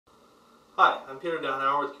Hi, I'm Peter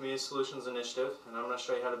Downhour with Community Solutions Initiative, and I'm going to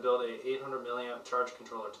show you how to build a 800 milliamp charge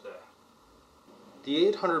controller today. The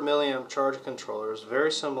 800 milliamp charge controller is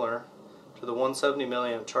very similar to the 170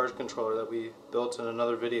 milliamp charge controller that we built in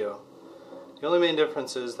another video. The only main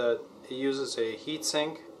difference is that it uses a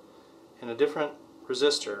heatsink and a different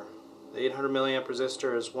resistor. The 800 milliamp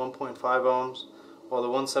resistor is 1.5 ohms, while the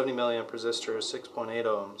 170 milliamp resistor is 6.8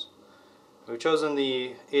 ohms. We've chosen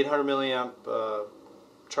the 800 milliamp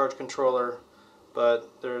charge controller, but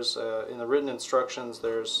there's in the written instructions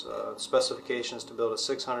there's specifications to build a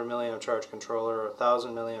 600 milliamp charge controller or a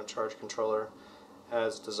 1000 milliamp charge controller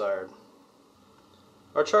as desired.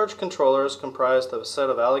 Our charge controller is comprised of a set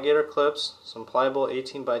of alligator clips, some pliable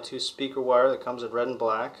 18x2 speaker wire that comes in red and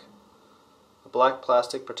black, a black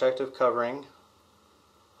plastic protective covering,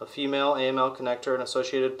 a female AML connector and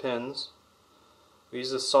associated pins. We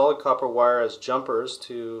use this solid copper wire as jumpers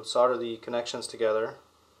to solder the connections together,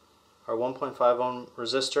 our 1.5 ohm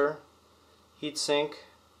resistor, heatsink,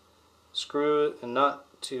 screw and nut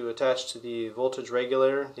to attach to the voltage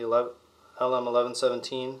regulator, the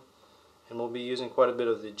LM1117, and we'll be using quite a bit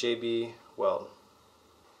of the JB Weld.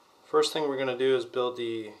 First thing we're going to do is build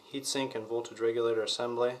the heatsink and voltage regulator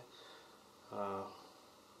assembly.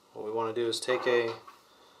 What we want to do is take a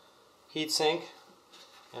heatsink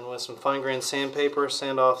and with some fine-grained sandpaper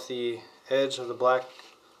sand off the edge of the black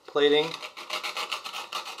plating,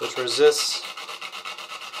 which resists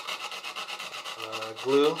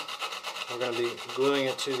glue. We're going to be gluing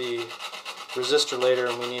it to the resistor later,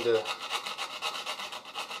 and we need a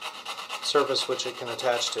surface which it can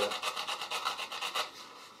attach to.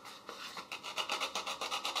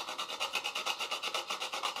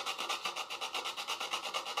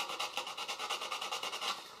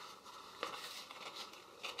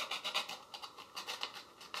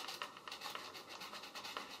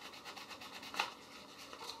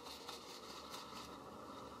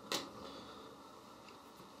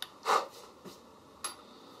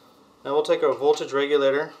 Now we'll take our voltage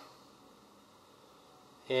regulator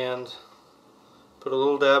and put a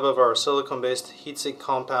little dab of our silicone based heatsink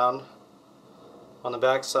compound on the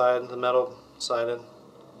back side, the metal sided.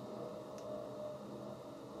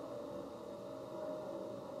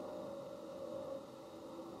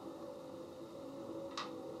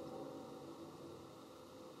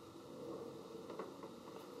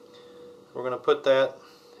 We're going to put that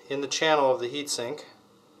in the channel of the heatsink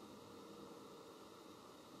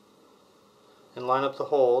and line up the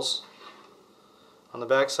holes. On the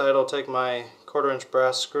back side I'll take my 1/4 inch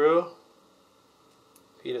brass screw,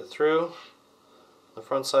 feed it through. On the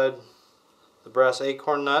front side the brass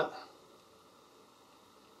Acorn nut,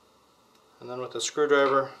 and then with the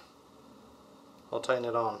screwdriver I'll tighten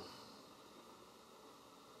it on.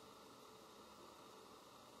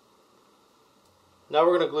 Now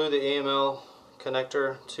we're going to glue the AML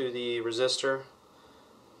connector to the resistor.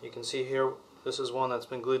 You can see here this is one that's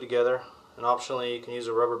been glued together, and optionally you can use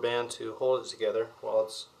a rubber band to hold it together while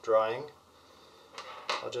it's drying.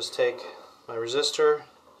 I'll just take my resistor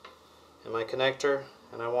and my connector,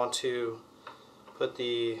 and I want to put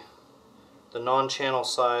the non-channel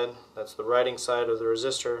side, that's the writing side of the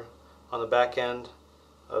resistor, on the back end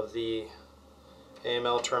of the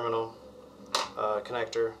AML terminal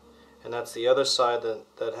connector, and that's the other side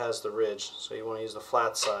that has the ridge, so you want to use the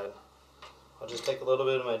flat side. I'll just take a little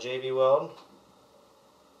bit of my JB Weld,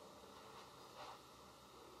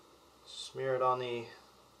 smear it on the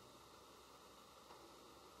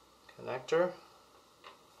connector.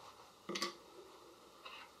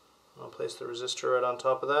 I'll place the resistor right on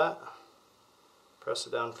top of that, press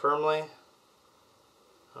it down firmly,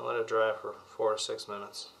 and let it dry for 4 or 6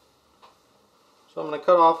 minutes. So I'm going to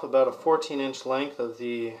cut off about a 14-inch length of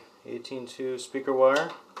the 18.2 speaker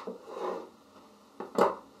wire.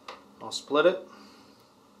 I'll split it.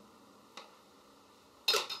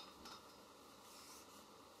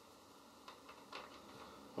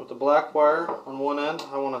 With the black wire on one end,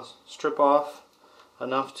 I want to strip off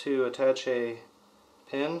enough to attach a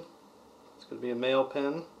pin. It's going to be a male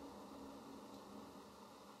pin.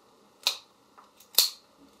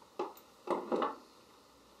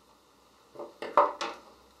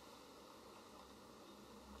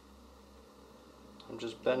 I'm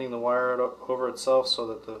just bending the wire over itself so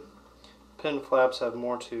that the pin flaps have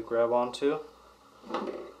more to grab onto.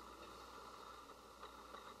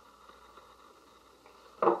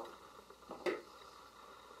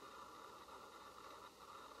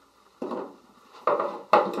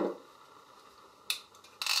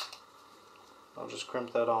 I'll just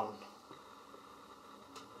crimp that on.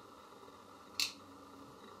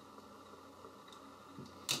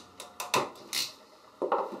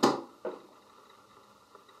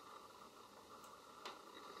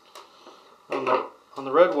 on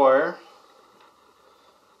the red wire,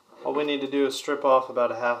 all we need to do is strip off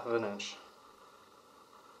about 1/2 inch.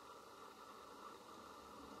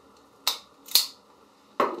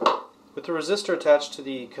 With the resistor attached to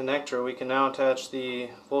the connector, we can now attach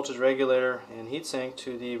the voltage regulator and heatsink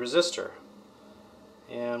to the resistor.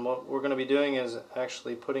 And what we're going to be doing is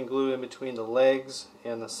actually putting glue in between the legs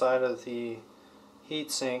and the side of the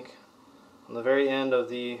heatsink on the very end of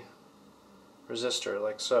the resistor,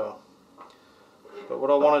 like so. But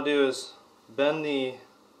what I want to do is bend the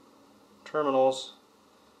terminals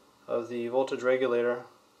of the voltage regulator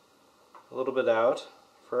a little bit out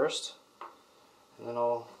first, and then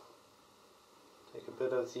I'll take a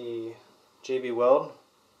bit of the JB Weld,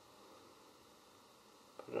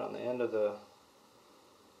 put it on the end of the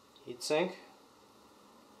heatsink,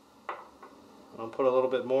 and I'll put a little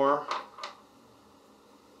bit more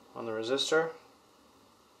on the resistor,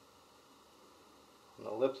 on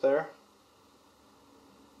the lip there.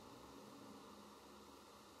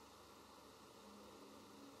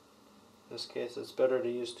 In this case it's better to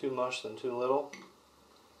use too much than too little.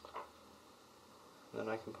 Then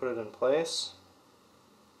I can put it in place.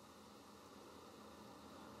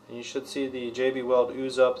 And you should see the JB Weld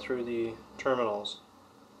ooze up through the terminals.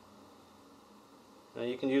 Now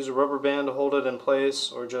you can use a rubber band to hold it in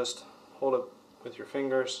place, or just hold it with your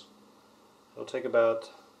fingers. It'll take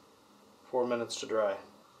about 4 minutes to dry.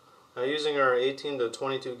 Now, using our 18 to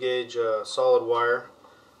 22 gauge solid wire,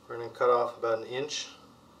 we're going to cut off about 1 inch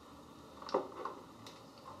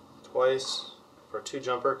twice for 2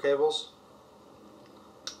 jumper cables.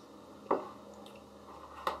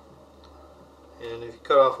 And if you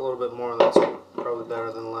cut off a little bit more, that's probably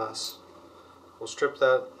better than less. We'll strip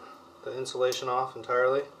the insulation off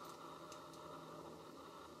entirely.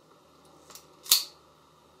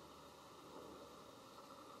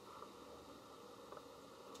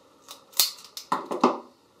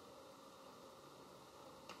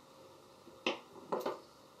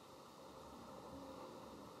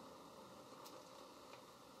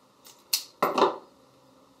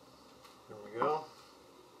 There we go.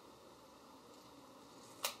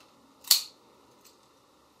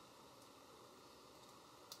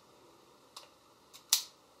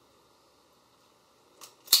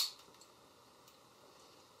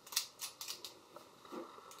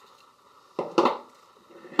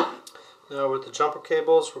 Now with the jumper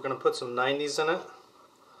cables, we're going to put some 90s in it,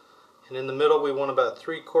 and in the middle we want about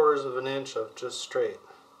 3/4 of an inch of just straight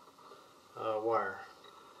wire.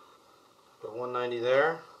 Put 190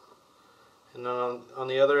 there, and then on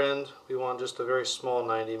the other end we want just a very small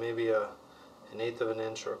 90, maybe 1/8 of an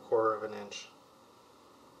inch or 1/4 of an inch,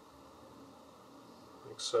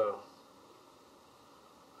 like so.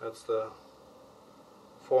 That's the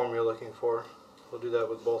form you're looking for. We'll do that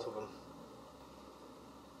with both of them.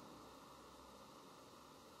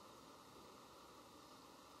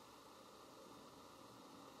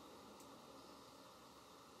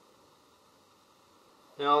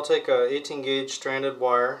 Now I'll take a 18 gauge stranded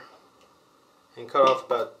wire and cut off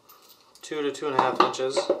about 2 to 2.5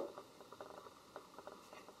 inches.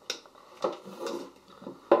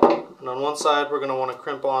 And on one side we're going to want to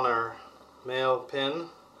crimp on our male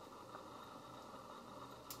pin.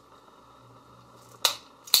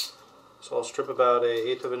 So I'll strip about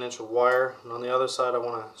 1/8 of an inch of wire, and on the other side I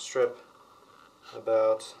want to strip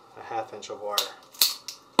about 1/2 inch of wire.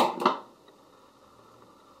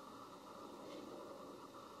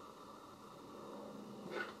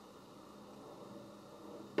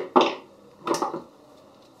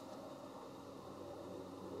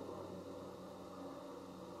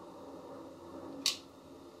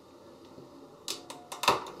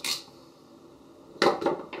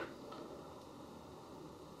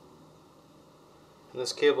 And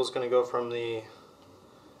this cable is going to go from the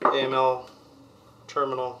AML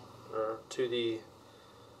terminal to the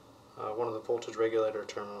one of the voltage regulator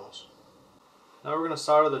terminals. Now we're going to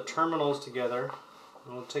solder the terminals together,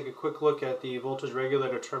 and we'll take a quick look at the voltage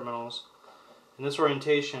regulator terminals. In this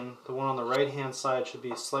orientation, the one on the right hand side should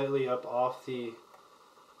be slightly up off the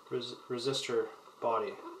resistor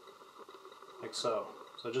body, like so.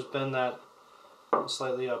 So just bend that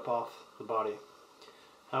slightly up off the body.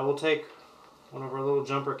 Now we'll take one of our little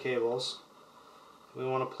jumper cables. We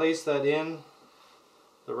want to place that in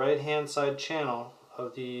the right hand side channel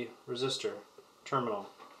of the resistor terminal,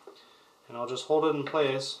 and I'll just hold it in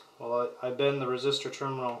place while I bend the resistor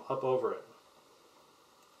terminal up over it.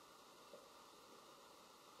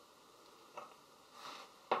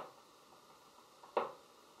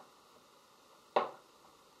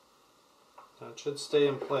 Now it should stay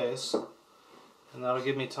in place, and that'll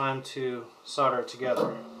give me time to solder it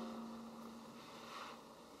together.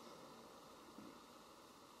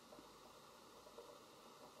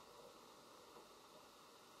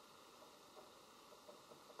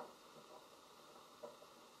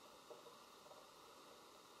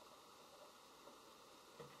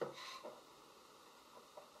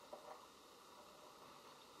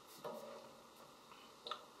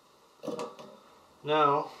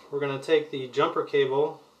 Now we're going to take the jumper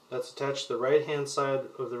cable that's attached to the right hand side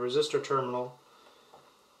of the resistor terminal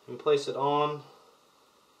and place it on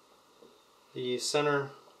the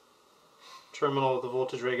center terminal of the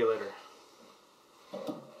voltage regulator.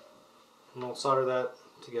 And we'll solder that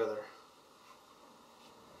together.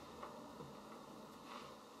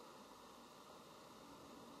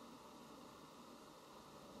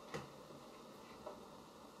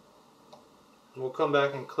 We'll come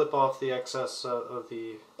back and clip off the excess of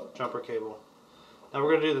the jumper cable. Now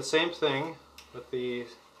we're going to do the same thing with the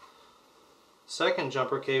second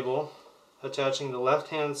jumper cable, attaching the left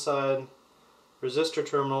hand side resistor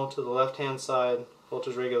terminal to the left hand side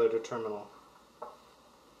voltage regulator terminal.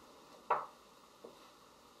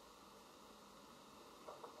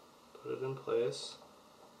 Put it in place.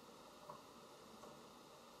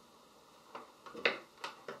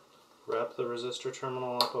 Wrap the resistor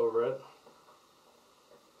terminal up over it.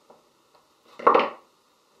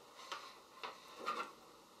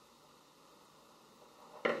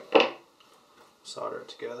 Solder it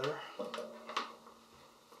together.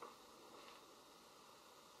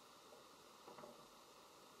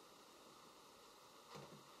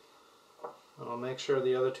 I'll make sure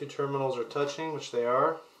the other two terminals are touching, which they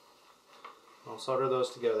are. I'll solder those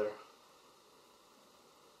together.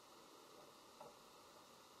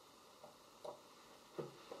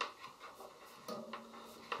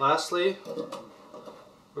 Lastly,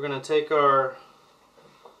 we're going to take our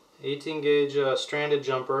 18 gauge stranded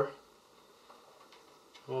jumper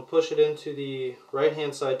and we'll push it into the right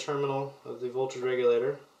hand side terminal of the voltage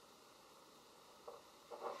regulator,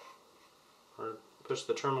 or push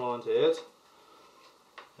the terminal into it,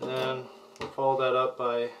 and then we'll follow that up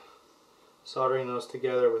by soldering those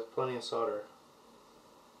together with plenty of solder.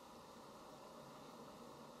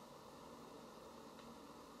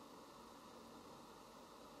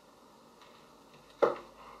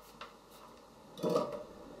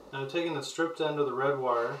 Now I've taken the stripped end of the red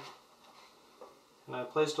wire and I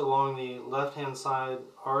placed it along the left hand side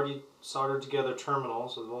already soldered together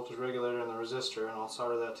terminals of the voltage regulator and the resistor, and I'll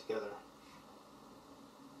solder that together.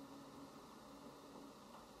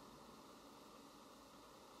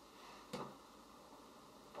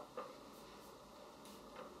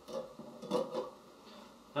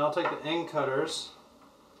 Now I'll take the end cutters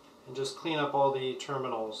and just clean up all the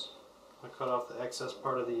terminals. I cut off the excess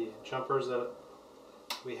part of the jumpers that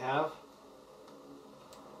we have.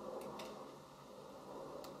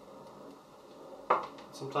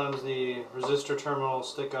 Sometimes the resistor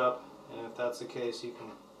terminals stick up, and if that's the case, you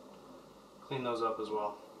can clean those up as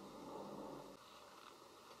well.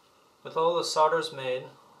 With all the solders made,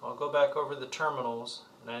 I'll go back over the terminals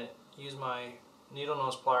and I use my needle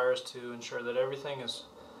nose pliers to ensure that everything is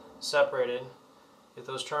separated. If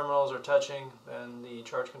those terminals are touching, then the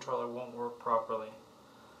charge controller won't work properly.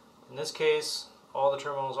 In this case, all the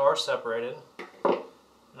terminals are separated, and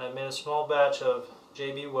I've made a small batch of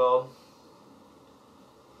JB Weld.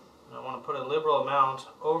 And I want to put a liberal amount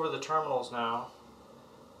over the terminals now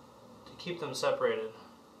to keep them separated,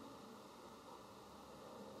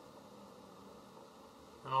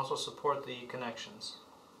 and also support the connections.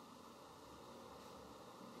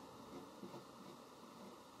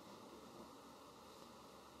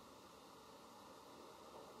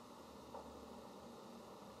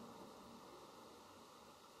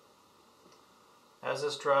 As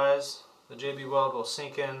this dries, the JB Weld will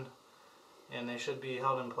sink in and they should be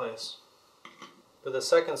held in place. For the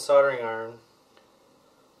second soldering iron,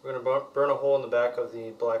 we're going to burn a hole in the back of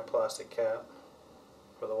the black plastic cap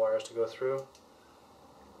for the wires to go through.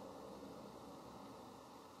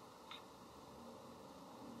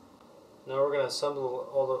 Now we're going to assemble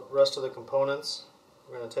all the rest of the components.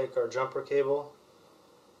 We're going to take our jumper cable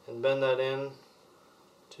and bend that in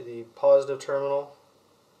to the positive terminal.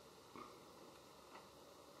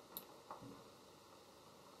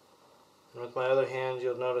 And with my other hand,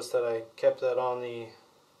 you'll notice that I kept that on the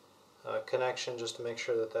connection just to make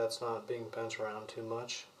sure that that's not being bent around too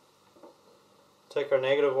much. Take our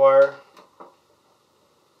negative wire,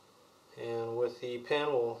 and with the pin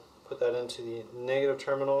we'll put that into the negative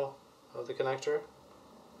terminal of the connector.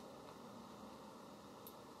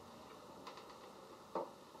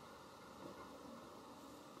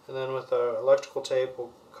 And then with our electrical tape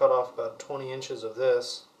we'll cut off about 20 inches of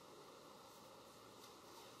this.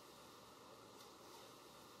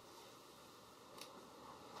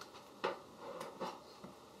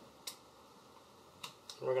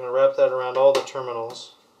 We're going to wrap that around all the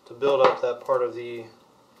terminals to build up that part of the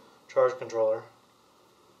charge controller.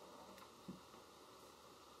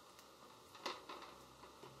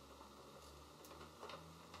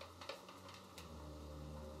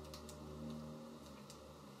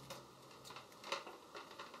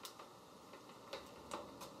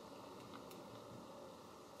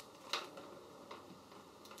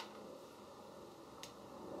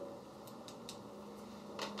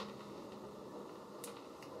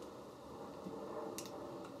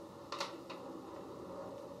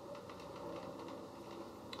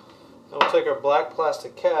 take our black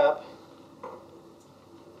plastic cap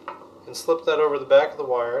and slip that over the back of the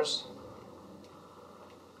wires.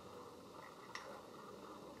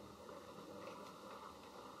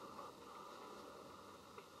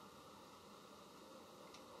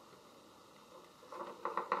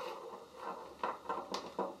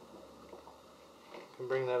 And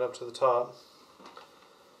bring that up to the top.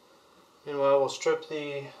 Meanwhile, we'll strip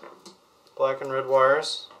the black and red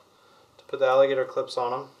wires to put the alligator clips on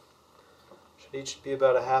them. Should each be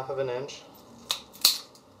about 1/2 of an inch.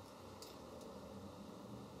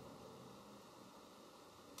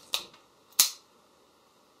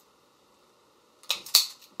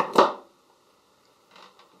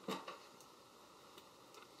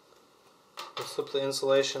 We'll slip the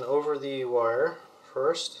insulation over the wire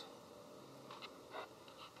first.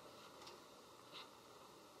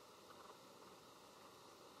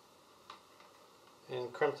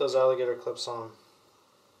 And crimp those alligator clips on.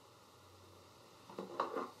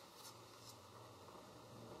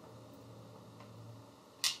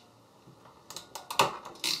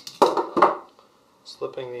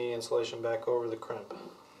 Slipping the insulation back over the crimp.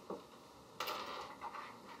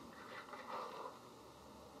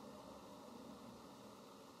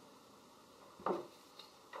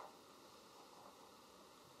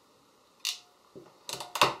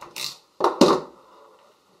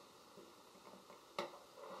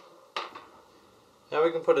 Now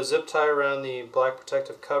we can put a zip tie around the black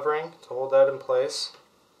protective covering to hold that in place.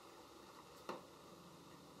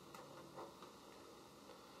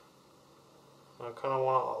 I kind of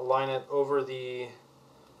want to line it over the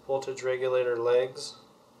voltage regulator legs,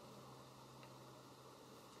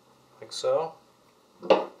 like so.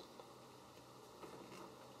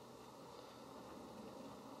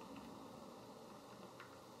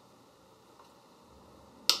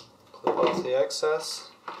 Clip off the excess.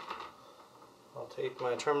 I'll take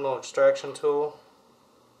my terminal extraction tool,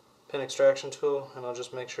 pin extraction tool, and I'll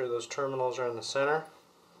just make sure those terminals are in the center.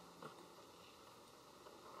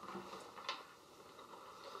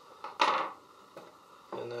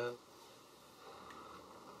 And then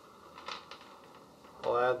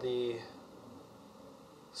I'll add the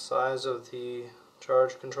size of the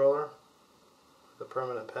charge controller, the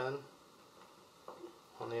permanent pen,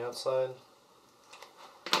 on the outside.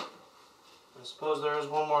 I suppose there is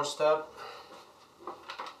one more step.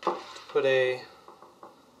 Put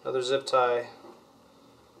another zip tie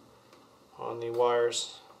on the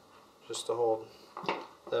wires just to hold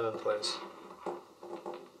them in place.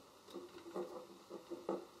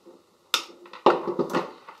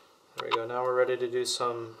 There we go. Now we're ready to do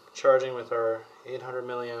some charging with our 800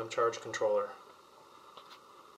 milliamp charge controller.